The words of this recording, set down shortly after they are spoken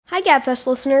Hi GabFest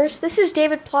listeners, this is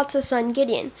David Platz's son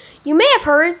Gideon. You may have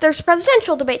heard there's a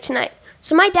presidential debate tonight,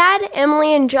 so my dad,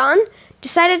 Emily, and John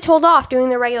decided to hold off doing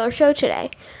the regular show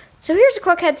today. So here's a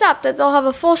quick heads up that they'll have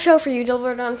a full show for you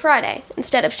delivered on Friday,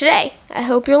 instead of today. I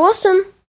hope you'll listen.